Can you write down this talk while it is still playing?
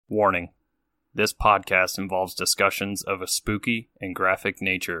Warning. This podcast involves discussions of a spooky and graphic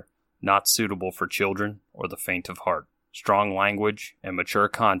nature not suitable for children or the faint of heart. Strong language and mature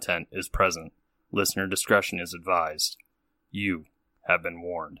content is present. Listener discretion is advised. You have been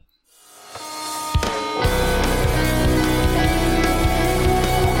warned.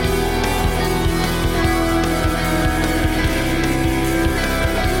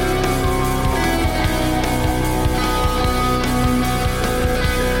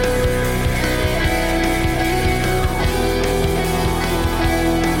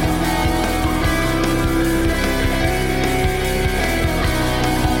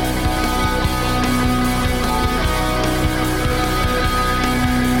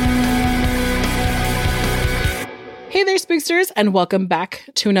 Hey there, spooksters, and welcome back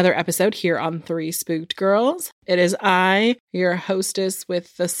to another episode here on Three Spooked Girls. It is I, your hostess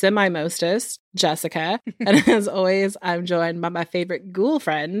with the semi-mostest, Jessica, and as always, I'm joined by my favorite ghoul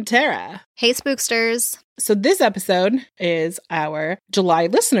friend, Tara. Hey, spooksters. So this episode is our July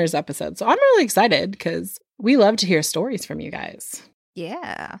listeners episode, so I'm really excited because we love to hear stories from you guys.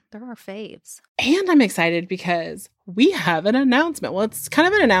 Yeah, they're our faves. And I'm excited because we have an announcement. Well, it's kind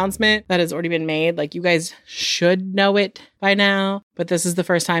of an announcement that has already been made. Like, you guys should know it by now, but this is the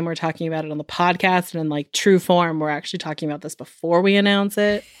first time we're talking about it on the podcast. And in like true form, we're actually talking about this before we announce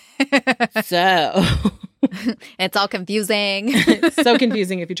it. So It's all confusing. It's so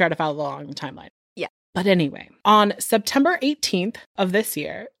confusing if you try to follow along the timeline. Yeah. But anyway, on September 18th of this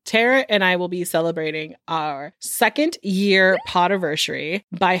year, Tara and I will be celebrating our second year podiversary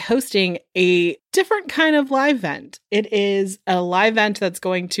by hosting a different kind of live event. It is a live event that's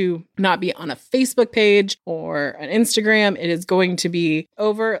going to not be on a Facebook page or an Instagram. It is going to be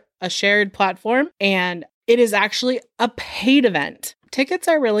over a shared platform, and it is actually a paid event. Tickets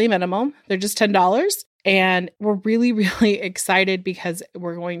are really minimal. They're just $10. And we're really, really excited because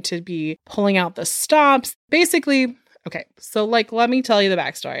we're going to be pulling out the stops. Basically, okay, so let me tell you the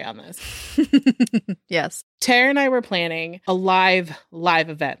backstory on this. Yes. Tara and I were planning a live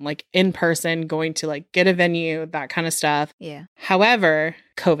event, like in person, going to like get a venue, that kind of stuff. Yeah. However,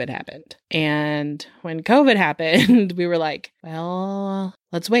 COVID happened. And when COVID happened, we were like, well,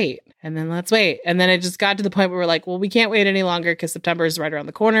 let's wait. And then let's wait. And then it just got to the point where we're like, well, we can't wait any longer because September is right around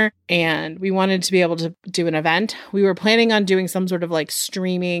the corner. And we wanted to be able to do an event. We were planning on doing some sort of like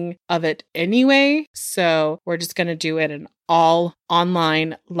streaming of it anyway. So we're just going to do it an all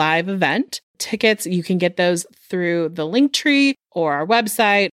online live event. Tickets, you can get those through the Linktree or our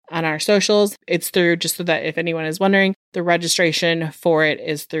website on our socials. It's through, just so that if anyone is wondering, the registration for it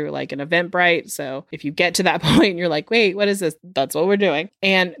is through like an Eventbrite. So if you get to that point and you're like, wait, what is this? That's what we're doing.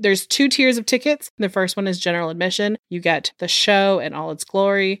 And there's 2 tiers of tickets. The first one is general admission. You get the show and all its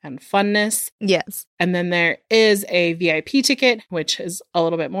glory and funness. Yes. And then there is a VIP ticket, which is a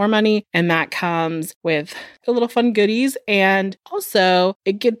little bit more money. And that comes with a little fun goodies. And also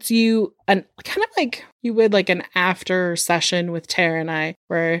it gets you an kind of like you would like an after session with Tara and I,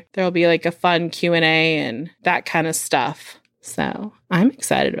 where there'll be like a fun Q&A and that kind of stuff. So I'm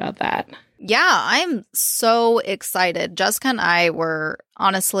excited about that. Yeah, I'm so excited. Jessica and I were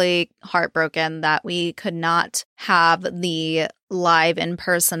honestly heartbroken that we could not have the live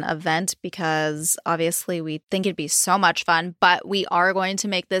in-person event because obviously we think it'd be so much fun, but we are going to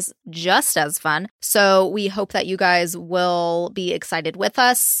make this just as fun. So we hope that you guys will be excited with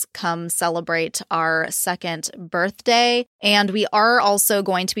us, come celebrate our second birthday. And we are also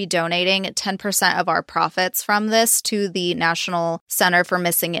going to be donating 10% of our profits from this to the National Center for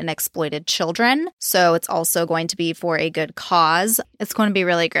Missing and Exploited Children. So it's also going to be for a good cause. It's going to be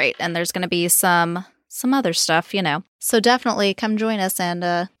really great. And there's going to be some other stuff, you know. So definitely come join us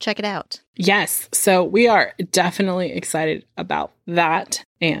and check it out. Yes. So we are definitely excited about that.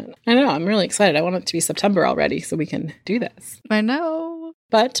 And I know, I'm really excited. I want it to be September already so we can do this. I know.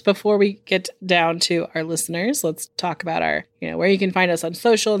 But before we get down to our listeners, let's talk about our, where you can find us on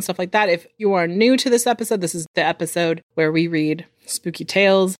social and stuff like that. If you are new to this episode, this is the episode where we read spooky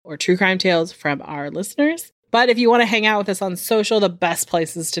tales or true crime tales from our listeners. But if you want to hang out with us on social, the best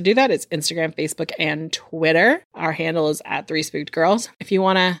places to do that is Instagram, Facebook, and Twitter. Our handle is at 3 Spooked Girls. If you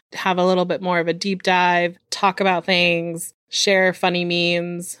want to have a little bit more of a deep dive, talk about things, share funny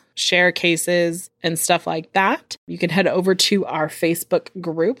memes, share cases, and stuff like that, you can head over to our Facebook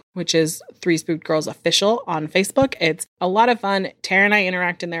group, which is 3 Spooked Girls Official on Facebook. It's a lot of fun. Tara and I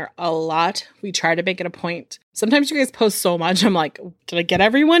interact in there a lot. We try to make it a point. Sometimes you guys post so much. I'm like, did I get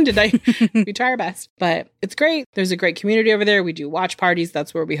everyone? We try our best, but it's great. There's a great community over there. We do watch parties.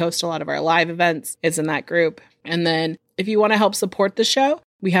 That's where we host a lot of our live events. It's in that group. And then if you want to help support the show,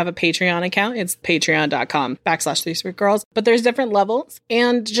 We have a Patreon account. It's patreon.com/3spookgirls. But there's different levels.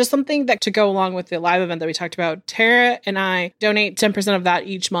 And just something that to go along with the live event that we talked about, Tara and I donate 10% of that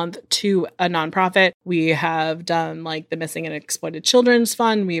each month to a nonprofit. We have done like the Missing and Exploited Children's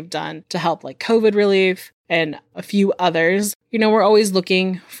Fund. We've done to help like COVID relief and a few others. You know, we're always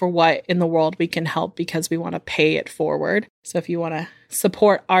looking for what in the world we can help because we want to pay it forward. So if you want to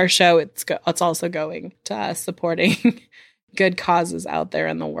support our show, it's also going to us supporting good causes out there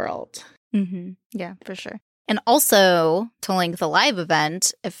in the world. Mm-hmm. Yeah, for sure. And also to link the live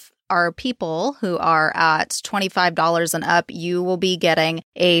event, if our people who are at $25 and up, you will be getting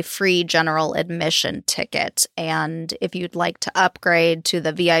a free general admission ticket. And if you'd like to upgrade to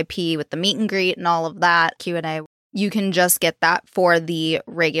the VIP with the meet and greet and all of that Q&A, you can just get that for the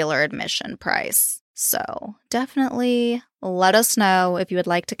regular admission price. So definitely let us know if you would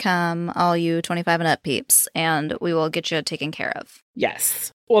like to come, all you 25 and up peeps, and we will get you taken care of.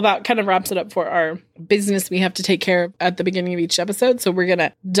 Yes. Well, that kind of wraps it up for our business we have to take care of at the beginning of each episode. So we're going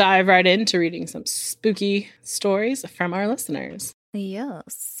to dive right into reading some spooky stories from our listeners.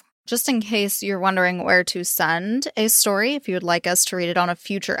 Yes. Just in case you're wondering where to send a story, if you would like us to read it on a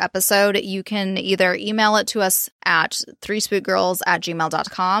future episode, you can either email it to us at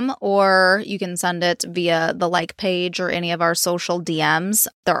 3spookgirls@gmail.com, or you can send it via the like page or any of our social DMs.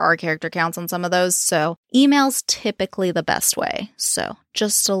 There are character counts on some of those, so email's typically the best way. So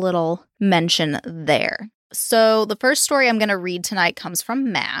just a little mention there. So the first story I'm going to read tonight comes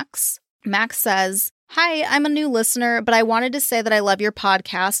from Max. Max says, "Hi, I'm a new listener, but I wanted to say that I love your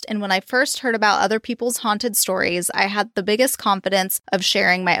podcast, and when I first heard about other people's haunted stories, I had the biggest confidence of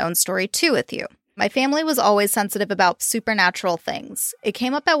sharing my own story too with you. My family was always sensitive about supernatural things. It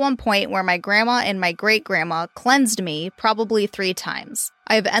came up at one point where my grandma and my great-grandma cleansed me probably 3 times.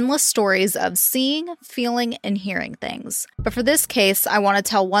 I have endless stories of seeing, feeling, and hearing things. But for this case, I want to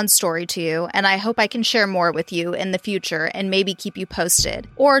tell one story to you, and I hope I can share more with you in the future and maybe keep you posted,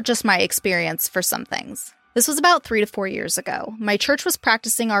 or just my experience for some things. This was about 3 to 4 years ago. My church was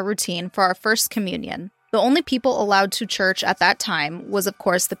practicing our routine for our first communion. The only people allowed to church at that time was, of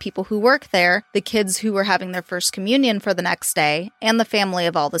course, the people who work there, the kids who were having their first communion for the next day, and the family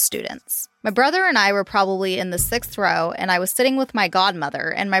of all the students. My brother and I were probably in the 6th row, and I was sitting with my godmother,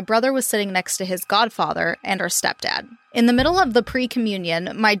 and my brother was sitting next to his godfather and our stepdad. In the middle of the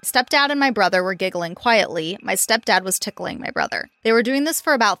pre-communion, my stepdad and my brother were giggling quietly. My stepdad was tickling my brother. They were doing this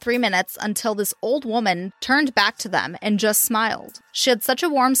for about 3 minutes until this old woman turned back to them and just smiled. She had such a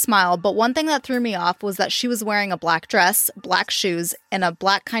warm smile, but one thing that threw me off was that she was wearing a black dress, black shoes, and a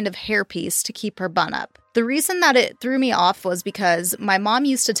black kind of hairpiece to keep her bun up. The reason that it threw me off was because my mom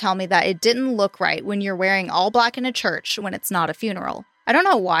used to tell me that it didn't look right when you're wearing all black in a church when it's not a funeral. I don't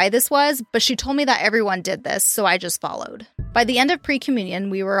know why this was, but she told me that everyone did this, so I just followed. By the end of pre-communion,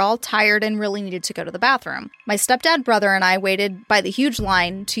 we were all tired and really needed to go to the bathroom. My stepdad, brother, and I waited by the huge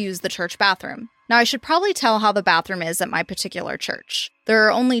line to use the church bathroom. Now, I should probably tell how the bathroom is at my particular church. There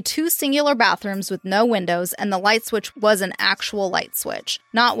are only 2 singular bathrooms with no windows, and the light switch was an actual light switch,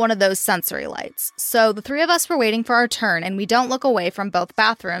 not one of those sensory lights. So the 3 of us were waiting for our turn, and we don't look away from both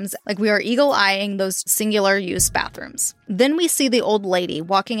bathrooms like we are eagle-eyeing those singular-use bathrooms. Then we see the old lady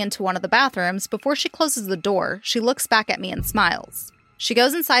walking into one of the bathrooms. Before she closes the door, she looks back at me and smiles. She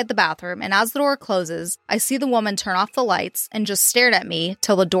goes inside the bathroom, and as the door closes, I see the woman turn off the lights and just stared at me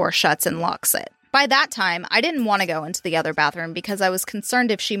till the door shuts and locks it. By that time, I didn't want to go into the other bathroom because I was concerned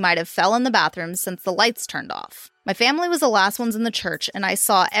if she might have fell in the bathroom since the lights turned off. My family was the last ones in the church, and I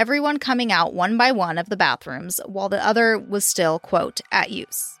saw everyone coming out one by one of the bathrooms while the other was still, quote, at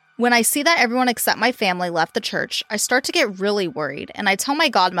use. When I see that everyone except my family left the church, I start to get really worried, and I tell my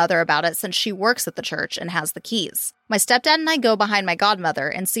godmother about it since she works at the church and has the keys. My stepdad and I go behind my godmother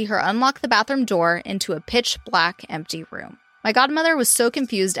and see her unlock the bathroom door into a pitch black, empty room. My godmother was so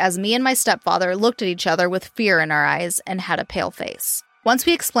confused as me and my stepfather looked at each other with fear in our eyes and had a pale face. Once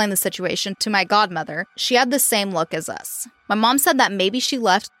we explained the situation to my godmother, she had the same look as us. My mom said that maybe she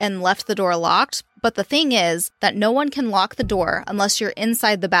left the door locked, but the thing is that no one can lock the door unless you're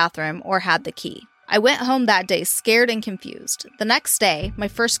inside the bathroom or had the key. I went home that day scared and confused. The next day, my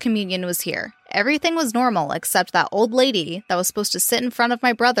first communion was here. Everything was normal except that old lady that was supposed to sit in front of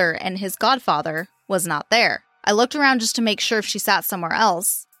my brother and his godfather was not there. I looked around just to make sure if she sat somewhere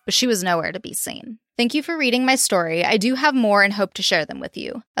else, but she was nowhere to be seen. Thank you for reading my story. I do have more and hope to share them with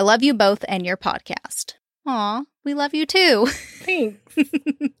you. I love you both and your podcast. Aw, we love you too. Thanks.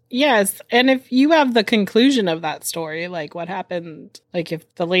 Yes, and if you have the conclusion of that story, like what happened, like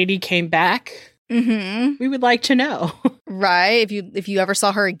if the lady came back, we would like to know. Right, if you ever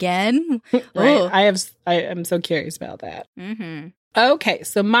saw her again. Right, I am so curious about that. Okay,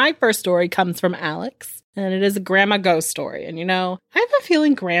 so my first story comes from Alex, and it is a grandma ghost story. And I have a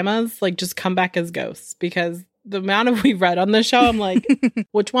feeling grandmas just come back as ghosts because the amount of we've read on the show, I'm like,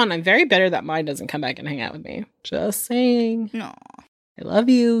 which one? I'm very bitter that mine doesn't come back and hang out with me. Just saying. No. I love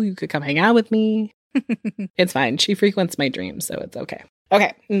you. You could come hang out with me. It's fine. She frequents my dreams, so it's okay.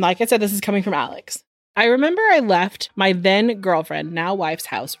 Okay, and like I said, this is coming from Alex. I remember I left my then girlfriend, now wife's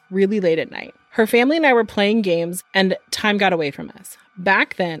house really late at night. Her family and I were playing games and time got away from us.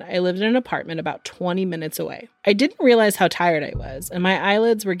 Back then, I lived in an apartment about 20 minutes away. I didn't realize how tired I was, and my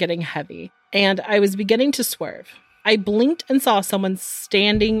eyelids were getting heavy, and I was beginning to swerve. I blinked and saw someone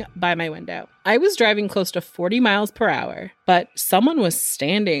standing by my window. I was driving close to 40 miles per hour, but someone was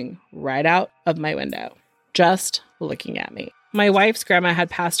standing right out of my window, just looking at me. My wife's grandma had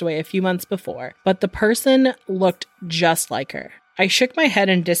passed away a few months before, but the person looked just like her. I shook my head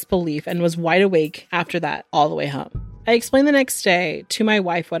in disbelief and was wide awake after that all the way home. I explained the next day to my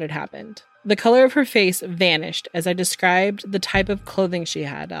wife what had happened. The color of her face vanished as I described the type of clothing she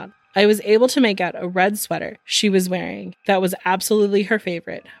had on. I was able to make out a red sweater she was wearing that was absolutely her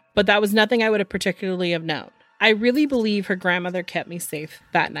favorite, but that was nothing I would have particularly have known. I really believe her grandmother kept me safe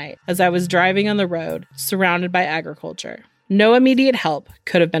that night as I was driving on the road surrounded by agriculture. No immediate help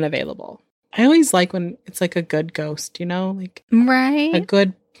could have been available. I always like when it's like a good ghost, Right? a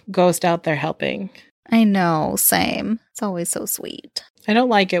good ghost out there helping. I know, same. It's always so sweet. I don't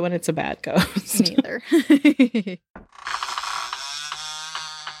like it when it's a bad ghost. Neither.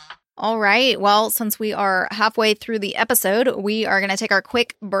 All right. Well, since we are halfway through the episode, we are going to take our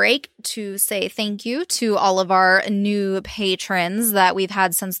quick break to say thank you to all of our new patrons that we've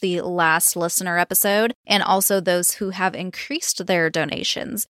had since the last listener episode, and also those who have increased their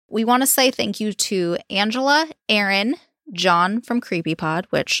donations. We want to say thank you to Angela, Aaron, John from CreepyPod,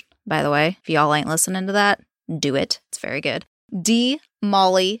 which, by the way, if y'all ain't listening to that, do it. It's very good. Dee,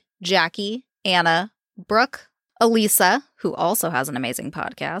 Molly, Jackie, Anna, Brooke, Elisa, who also has an amazing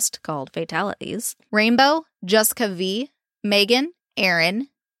podcast called Fatalities, Rainbow, Jessica V, Megan, Aaron,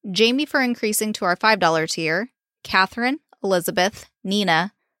 Jamie for increasing to our $5 tier, Catherine, Elizabeth,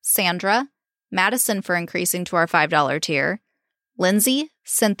 Nina, Sandra, Madison for increasing to our $5 tier, Lindsay,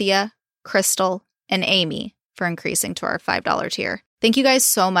 Cynthia, Crystal, and Amy for increasing to our $5 tier. Thank you guys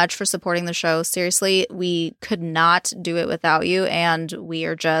so much for supporting the show. Seriously, we could not do it without you, and we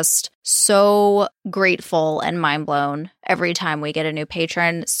are just so grateful and mind blown every time we get a new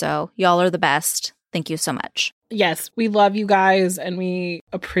patron. So y'all are the best. Thank you so much. Yes, we love you guys, and we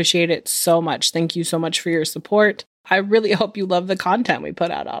appreciate it so much. Thank you so much for your support. I really hope you love the content we put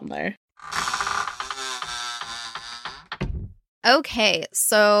out on there. Okay,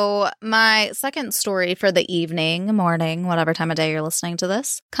 so my second story for the evening, morning, whatever time of day you're listening to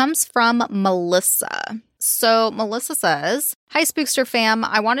this, comes from Melissa. So Melissa says, "Hi, Spookster fam.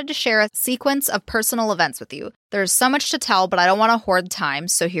 I wanted to share a sequence of personal events with you. There's so much to tell, but I don't want to hoard time,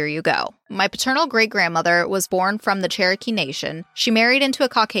 so here you go. My paternal great-grandmother was born from the Cherokee Nation. She married into a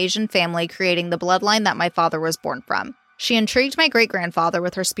Caucasian family, creating the bloodline that my father was born from. She intrigued my great-grandfather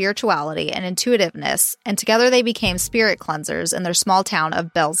with her spirituality and intuitiveness, and together they became spirit cleansers in their small town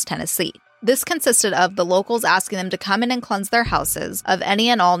of Bells, Tennessee. This consisted of the locals asking them to come in and cleanse their houses of any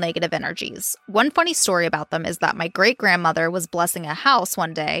and all negative energies. One funny story about them is that my great-grandmother was blessing a house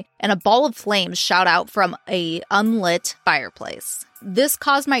one day, and a ball of flames shot out from a unlit fireplace. This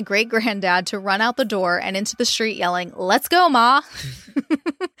caused my great-granddad to run out the door and into the street yelling, 'Let's go, Ma!'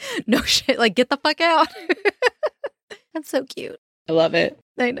 No shit, get the fuck out." That's so cute. I love it.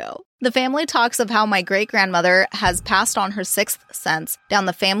 I know. The family talks of how my great-grandmother has passed on her sixth sense down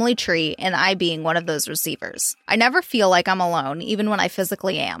the family tree, and I being one of those receivers. I never feel like I'm alone, even when I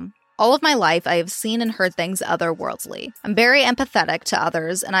physically am. All of my life, I have seen and heard things otherworldly. I'm very empathetic to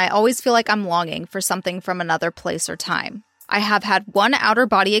others, and I always feel like I'm longing for something from another place or time. I have had one outer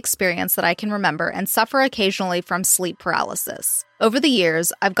body experience that I can remember and suffer occasionally from sleep paralysis. Over the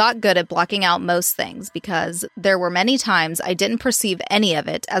years, I've got good at blocking out most things because there were many times I didn't perceive any of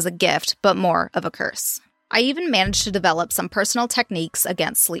it as a gift, but more of a curse. I even managed to develop some personal techniques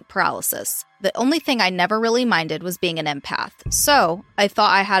against sleep paralysis. The only thing I never really minded was being an empath, so I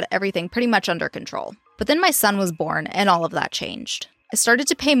thought I had everything pretty much under control. But then my son was born, and all of that changed. I started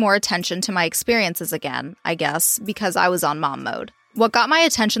to pay more attention to my experiences again, I guess, because I was on mom mode. What got my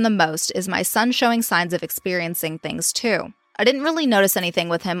attention the most is my son showing signs of experiencing things too. I didn't really notice anything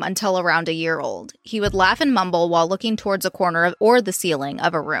with him until around a year old. He would laugh and mumble while looking towards a corner or the ceiling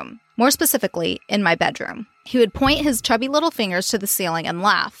of a room. More specifically, in my bedroom. He would point his chubby little fingers to the ceiling and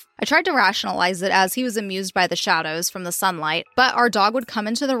laugh. I tried to rationalize it as he was amused by the shadows from the sunlight, but our dog would come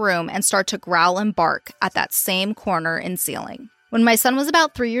into the room and start to growl and bark at that same corner and ceiling. When my son was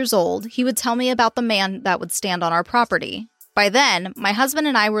about 3 years old, he would tell me about the man that would stand on our property. By then, my husband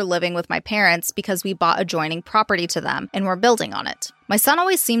and I were living with my parents because we bought adjoining property to them and were building on it. My son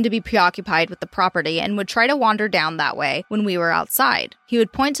always seemed to be preoccupied with the property and would try to wander down that way when we were outside. He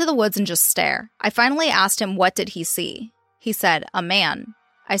would point to the woods and just stare. I finally asked him what did he see. He said, "A man."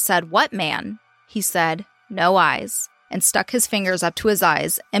 I said, "What man?" He said, "No eyes," and stuck his fingers up to his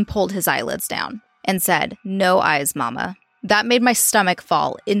eyes and pulled his eyelids down and said, "No eyes, Mama." That made my stomach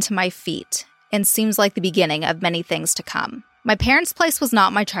fall into my feet and seems like the beginning of many things to come. My parents' place was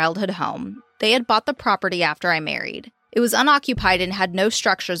not my childhood home. They had bought the property after I married. It was unoccupied and had no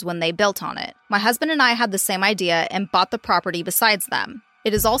structures when they built on it. My husband and I had the same idea and bought the property besides them.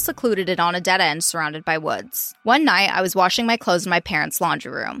 It is all secluded and on a dead end surrounded by woods. One night, I was washing my clothes in my parents'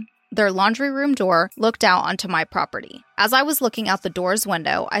 laundry room. Their laundry room door looked out onto my property. As I was looking out the door's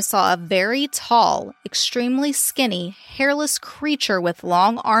window, I saw a very tall, extremely skinny, hairless creature with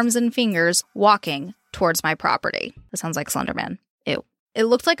long arms and fingers walking towards my property. That sounds like Slender Man. Ew. It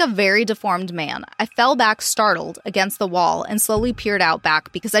looked like a very deformed man. I fell back startled against the wall and slowly peered out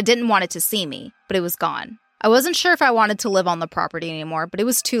back because I didn't want it to see me, but it was gone. I wasn't sure if I wanted to live on the property anymore, but it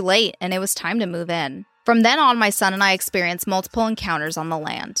was too late and it was time to move in. From then on, my son and I experienced multiple encounters on the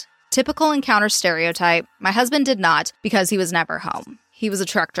land. Typical encounter stereotype, my husband did not because he was never home. He was a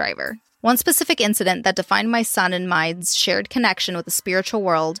truck driver. One specific incident that defined my son and mine's shared connection with the spiritual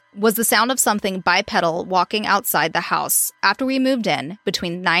world was the sound of something bipedal walking outside the house after we moved in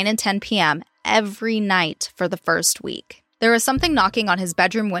between 9 and 10 p.m. every night for the first week. There was something knocking on his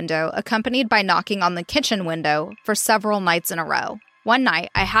bedroom window, accompanied by knocking on the kitchen window for several nights in a row. One night,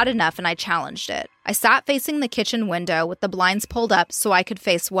 I had enough and I challenged it. I sat facing the kitchen window with the blinds pulled up so I could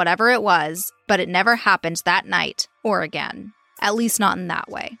face whatever it was, but it never happened that night or again. At least not in that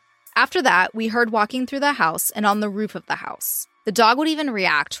way. After that, we heard walking through the house and on the roof of the house. The dog would even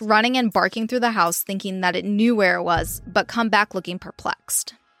react, running and barking through the house thinking that it knew where it was, but come back looking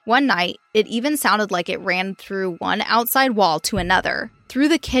perplexed. One night, it even sounded like it ran through one outside wall to another, through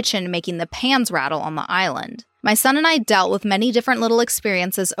the kitchen making the pans rattle on the island. My son and I dealt with many different little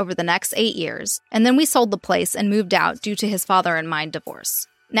experiences over the next 8 years, and then we sold the place and moved out due to his father and mine divorce.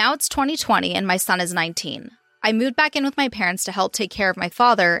 Now it's 2020 and my son is 19. I moved back in with my parents to help take care of my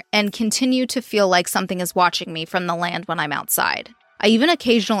father and continue to feel like something is watching me from the land when I'm outside. I even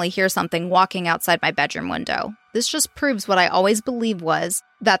occasionally hear something walking outside my bedroom window. This just proves what I always believed was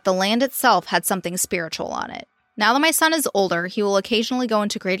that the land itself had something spiritual on it. Now that my son is older, he will occasionally go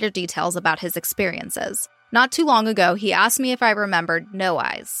into greater details about his experiences. Not too long ago, he asked me if I remembered no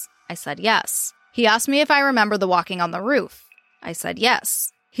eyes. I said yes. He asked me if I remember the walking on the roof. I said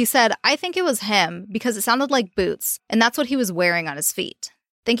yes. He said, I think it was him because it sounded like boots, and that's what he was wearing on his feet.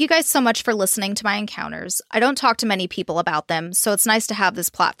 Thank you guys so much for listening to my encounters. I don't talk to many people about them, so it's nice to have this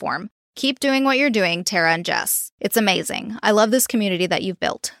platform. Keep doing what you're doing, Tara and Jess. It's amazing. I love this community that you've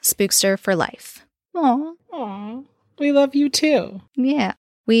built. Spookster for life. Aw. Aw. We love you too. Yeah.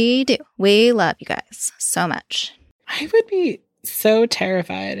 We do. We love you guys so much. I would be so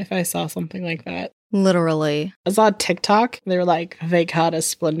terrified if I saw something like that. Literally. I saw TikTok. They were like, they caught a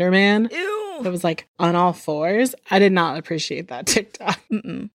Slender Man. Ew. It was like on all fours. I did not appreciate that TikTok.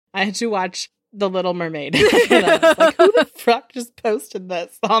 Mm-mm. I had to watch The Little Mermaid. I was like, who the fuck just posted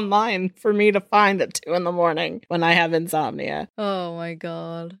this online for me to find at 2 a.m. when I have insomnia? Oh my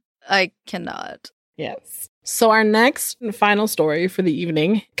God. I cannot. Yes. So our next and final story for the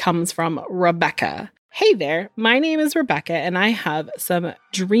evening comes from Rebecca. Hey there, my name is Rebecca and I have some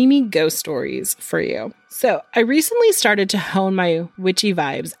dreamy ghost stories for you. So I recently started to hone my witchy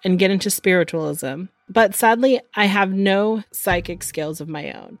vibes and get into spiritualism, but sadly I have no psychic skills of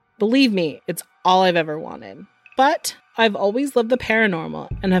my own. Believe me, it's all I've ever wanted. But I've always loved the paranormal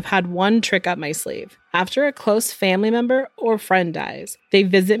and have had one trick up my sleeve. After a close family member or friend dies, they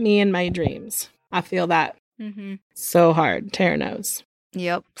visit me in my dreams. I feel that. So hard. Tara knows.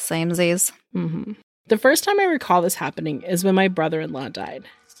 Yep. Samesies. The first time I recall this happening is when my brother-in-law died.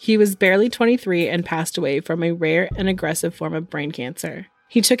 He was barely 23 and passed away from a rare and aggressive form of brain cancer.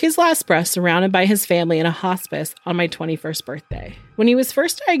 He took his last breath surrounded by his family in a hospice on my 21st birthday. When he was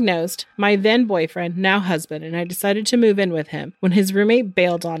first diagnosed, my then boyfriend, now husband, and I decided to move in with him when his roommate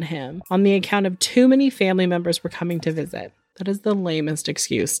bailed on him on the account of too many family members were coming to visit. That is the lamest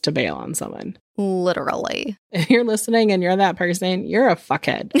excuse to bail on someone. Literally. If you're listening and you're that person, you're a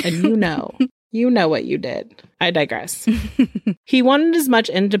fuckhead. And you know. You know what you did. I digress. He wanted as much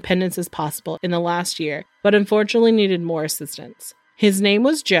independence as possible in the last year, but unfortunately needed more assistance. His name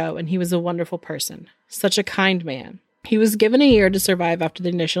was Joe, and he was a wonderful person. Such a kind man. He was given a year to survive after the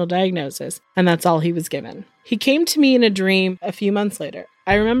initial diagnosis, and that's all he was given. He came to me in a dream a few months later.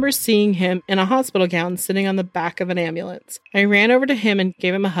 I remember seeing him in a hospital gown sitting on the back of an ambulance. I ran over to him and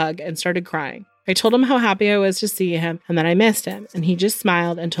gave him a hug and started crying. I told him how happy I was to see him and that I missed him, and he just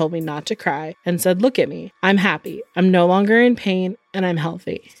smiled and told me not to cry and said, "Look at me. I'm happy. I'm no longer in pain and I'm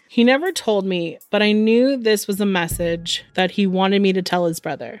healthy." He never told me, but I knew this was a message that he wanted me to tell his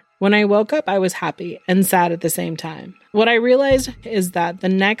brother. When I woke up, I was happy and sad at the same time. What I realized is that the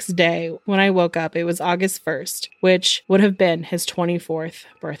next day when I woke up, it was August 1st, which would have been his 24th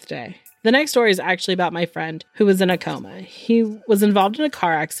birthday. The next story is actually about my friend who was in a coma. He was involved in a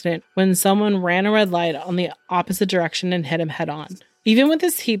car accident when someone ran a red light on the opposite direction and hit him head on. Even with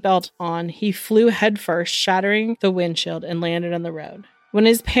his seatbelt on, he flew headfirst, shattering the windshield and landed on the road. When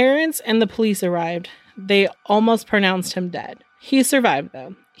his parents and the police arrived, they almost pronounced him dead. He survived,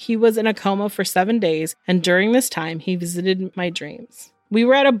 though. He was in a coma for 7 days, and during this time, he visited my dreams. We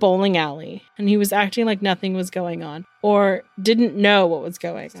were at a bowling alley, and he was acting like nothing was going on, or didn't know what was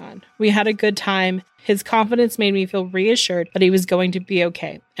going on. We had a good time. His confidence made me feel reassured that he was going to be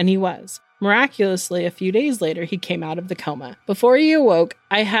okay, and he was. Miraculously, a few days later, he came out of the coma. Before he awoke,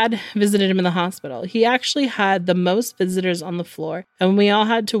 I had visited him in the hospital. He actually had the most visitors on the floor, and we all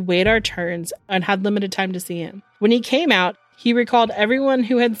had to wait our turns and had limited time to see him. When he came out, he recalled everyone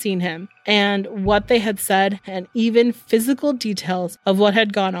who had seen him and what they had said, and even physical details of what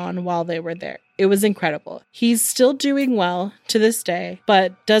had gone on while they were there. It was incredible. He's still doing well to this day,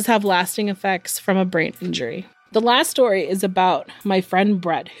 but does have lasting effects from a brain injury. The last story is about my friend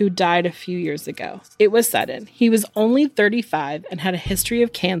Brett, who died a few years ago. It was sudden. He was only 35 and had a history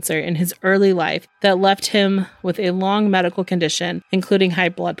of cancer in his early life that left him with a long medical condition, including high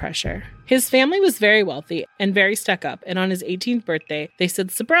blood pressure. His family was very wealthy and very stuck up, and on his 18th birthday, they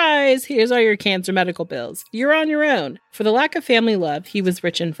said, "Surprise, here's all your cancer medical bills. You're on your own." For the lack of family love, he was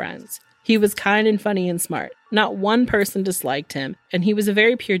rich in friends. He was kind and funny and smart. Not one person disliked him, and he was a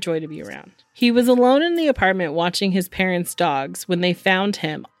very pure joy to be around. He was alone in the apartment watching his parents' dogs when they found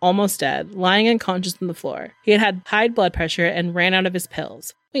him, almost dead, lying unconscious on the floor. He had high blood pressure and ran out of his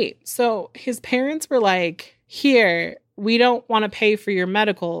pills. Wait, so his parents were like, "Here, we don't want to pay for your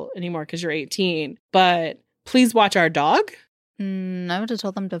medical anymore because you're 18, but please watch our dog?" I would have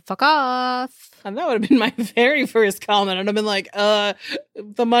told them to fuck off. And that would have been my very first comment. I'd have been like,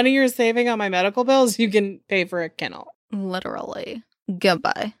 the money you're saving on my medical bills, you can pay for a kennel. Literally.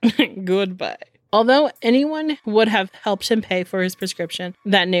 Goodbye. Goodbye. Although anyone would have helped him pay for his prescription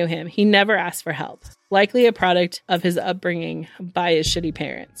that knew him, he never asked for help. Likely a product of his upbringing by his shitty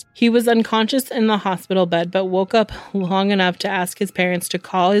parents. He was unconscious in the hospital bed, but woke up long enough to ask his parents to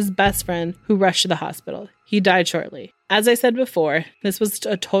call his best friend, who rushed to the hospital. He died shortly. As I said before, this was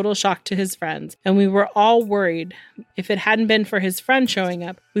a total shock to his friends, and we were all worried. If it hadn't been for his friend showing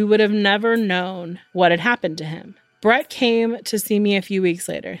up, we would have never known what had happened to him. Brett came to see me a few weeks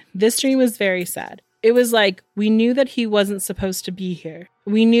later. This dream was very sad. It was like we knew that he wasn't supposed to be here.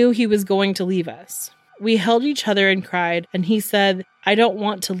 We knew he was going to leave us. We held each other and cried, and he said, "I don't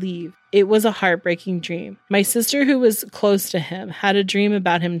want to leave." It was a heartbreaking dream. My sister, who was close to him, had a dream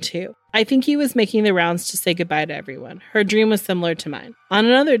about him too. I think he was making the rounds to say goodbye to everyone. Her dream was similar to mine. On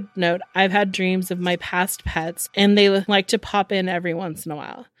another note, I've had dreams of my past pets, and they like to pop in every once in a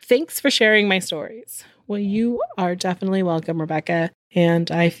while. Thanks for sharing my stories. Well, you are definitely welcome, Rebecca.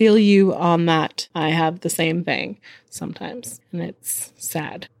 And I feel you on that. I have the same thing sometimes, and it's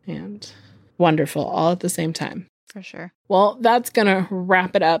sad and wonderful all at the same time. For sure. Well, that's going to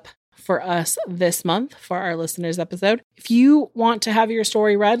wrap it up for us this month for our listeners episode. If you want to have your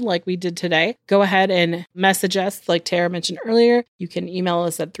story read like we did today, go ahead and message us like Tara mentioned earlier. You can email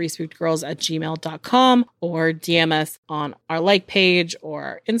us at threespookedgirls@gmail.com or DM us on our like page or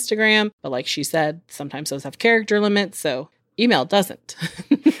our Instagram. But like she said, sometimes those have character limits, so email doesn't.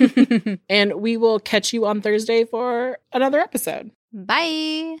 And we will catch you on Thursday for another episode.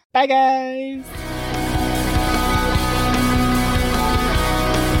 Bye. Bye, guys.